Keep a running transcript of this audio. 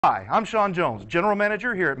Hi, I'm Sean Jones, General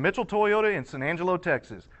Manager here at Mitchell Toyota in San Angelo,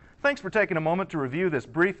 Texas. Thanks for taking a moment to review this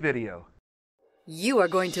brief video. You are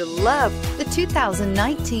going to love the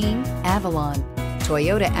 2019 Avalon.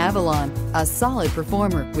 Toyota Avalon, a solid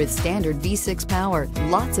performer with standard V6 power,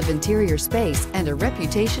 lots of interior space, and a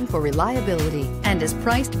reputation for reliability, and is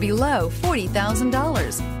priced below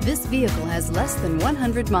 $40,000. This vehicle has less than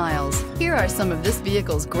 100 miles. Here are some of this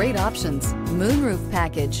vehicle's great options: moonroof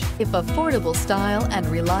package. If affordable style and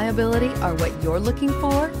reliability are what you're looking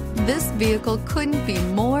for, this vehicle couldn't be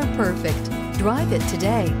more perfect. Drive it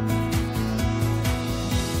today.